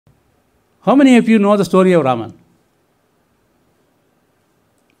How many of you know the story of Raman?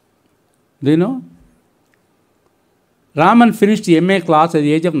 Do you know? Raman finished MA class at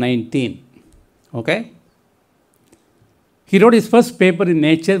the age of 19. Okay? He wrote his first paper in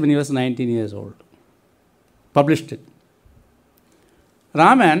Nature when he was 19 years old. Published it.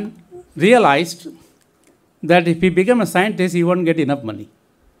 Raman realized that if he became a scientist, he wouldn't get enough money.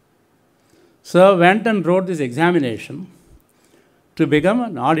 So went and wrote this examination to become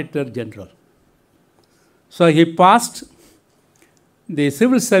an auditor general. So he passed the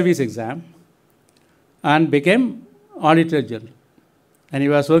civil service exam and became auditor general. And he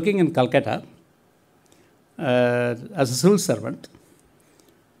was working in Calcutta as a civil servant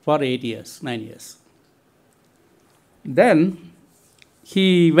for 9 years. Then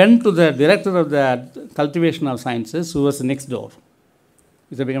he went to the director of the cultivation of sciences, who was next door.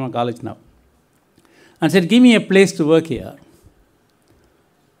 He's become a college now. And said, give me a place to work here.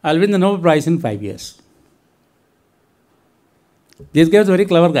 I'll win the Nobel Prize in 5 years. This guy was a very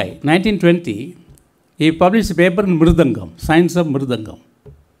clever guy. 1920, he published a paper in Mridangam, Science of Mridangam.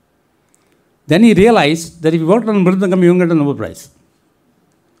 Then he realized that if he worked on Mridangam, he won't get a Nobel Prize.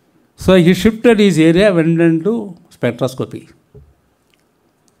 So he shifted his area, went into spectroscopy.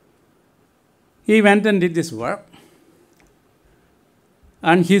 He went and did this work.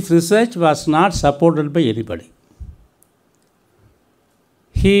 And his research was not supported by anybody.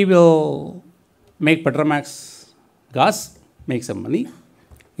 He will make Petromax gas, make some money,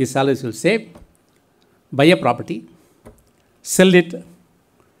 his salaries will save, buy a property, sell it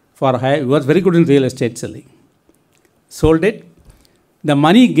for high. He was very good in real estate selling. Sold it. The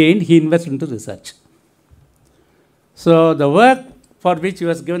money gained, he invested into research. So the work for which he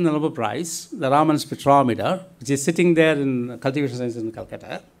was given the Nobel Prize, the Raman spectrometer, which is sitting there in cultivation science in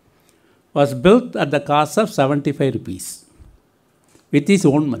Calcutta, was built at the cost of 75 rupees with his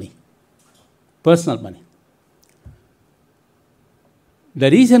own money, personal money.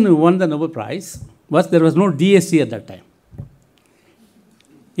 The reason he won the Nobel Prize was there was no DST at that time.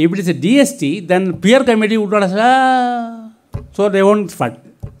 If it is a DST, then peer committee would not have, so they won't fund.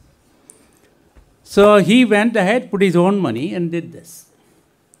 So he went ahead, put his own money and did this.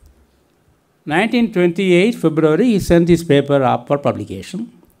 1928 February, he sent his paper up for publication.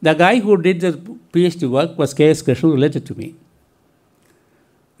 The guy who did the PhD work was K.S. Krishnan, related to me.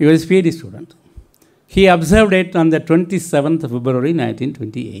 He was a PhD student. He observed it on the 27th of February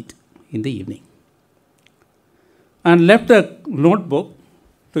 1928 in the evening. And left a notebook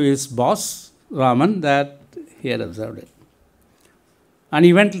to his boss, Raman, that he had observed it. And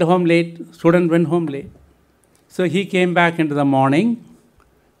he went home late, student went home late. So he came back into the morning,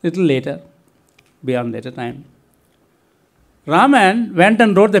 little later, beyond later time. Raman went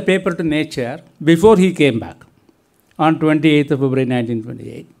and wrote the paper to Nature before he came back on 28th of February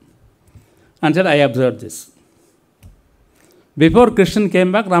 1928 and said, I observed this. Before Krishnan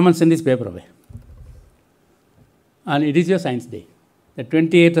came back, Raman sent his paper away. And it is your science day. The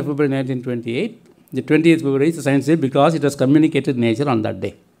 28th of February 1928, the 20th February is a science day because it was communicated in Nature on that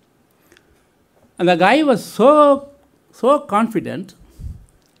day. And the guy was so confident,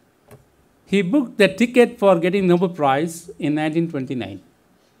 he booked the ticket for getting Nobel Prize in 1929.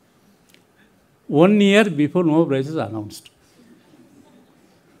 1 year before Nobel Prize was announced.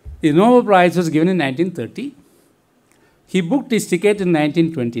 The Nobel Prize was given in 1930. He booked his ticket in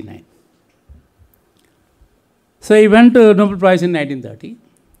 1929. So he went to Nobel Prize in 1930.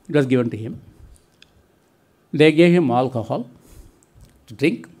 It was given to him. They gave him alcohol to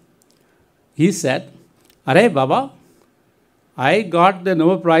drink. He said, Arey Baba, I got the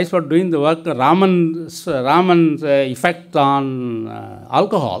Nobel Prize for doing the work, Raman's effect on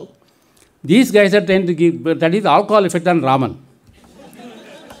alcohol. These guys are trying to give, that is alcohol effect on Raman.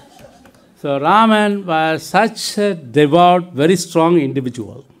 So Raman was such a devout, very strong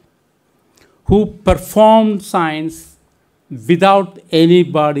individual who performed science without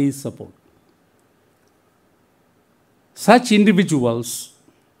anybody's support. Such individuals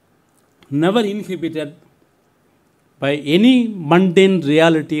never inhibited by any mundane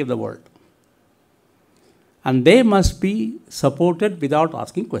reality of the world. And they must be supported without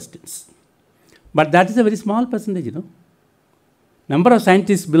asking questions. But that is a very small percentage, you know. Number of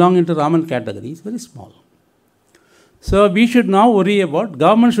scientists belonging to Raman category is very small. So we should now worry about,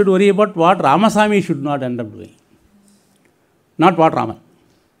 government should worry about what Ramasami should not end up doing. Not what Raman.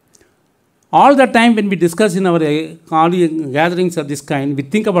 All the time when we discuss in our gatherings of this kind, we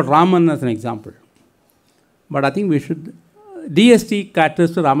think about Raman as an example. But I think we should, DST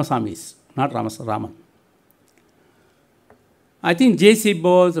caters to Ramasamis, not Raman. I think J.C.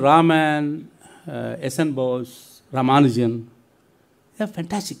 Bose, Raman, S.N. Bose, Ramanujan, they are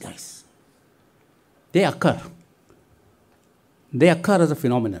fantastic guys. They occur. They occur as a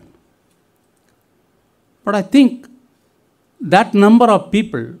phenomenon. But I think that number of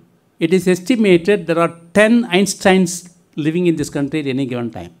people, it is estimated there are 10 Einsteins living in this country at any given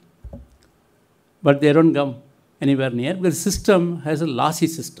time. But they don't come anywhere near because the system has a lossy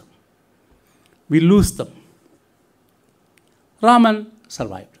system. We lose them. Raman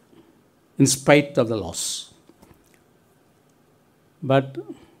survived in spite of the loss. But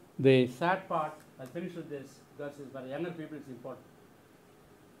the sad part, I'll finish with this because for younger people it's important.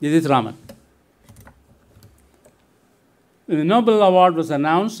 This is Raman. When the Nobel Award was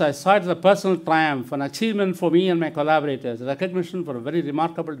announced, I saw it as a personal triumph, an achievement for me and my collaborators, a recognition for a very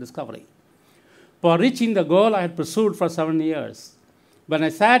remarkable discovery. For reaching the goal I had pursued for 7 years, when I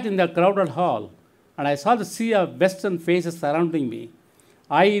sat in the crowded hall and I saw the sea of Western faces surrounding me,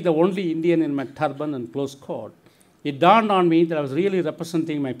 I, the only Indian in my turban and close coat, it dawned on me that I was really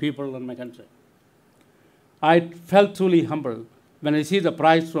representing my people and my country. I felt truly humbled when I received the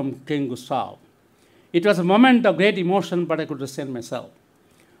prize from King Gustav. It was a moment of great emotion, but I could restrain myself.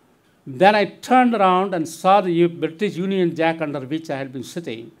 Then I turned around and saw the British Union Jack under which I had been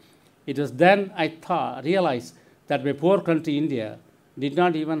sitting. It was then I realized that my poor country, India, did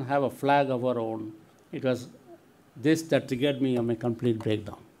not even have a flag of our own. It was this that triggered me on my complete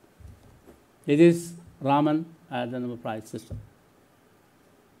breakdown. It is Raman as the Nobel Prize system.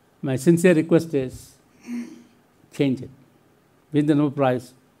 My sincere request is change it. Win the Nobel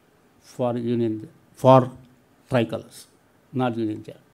Prize for tricolors, not Union Jack.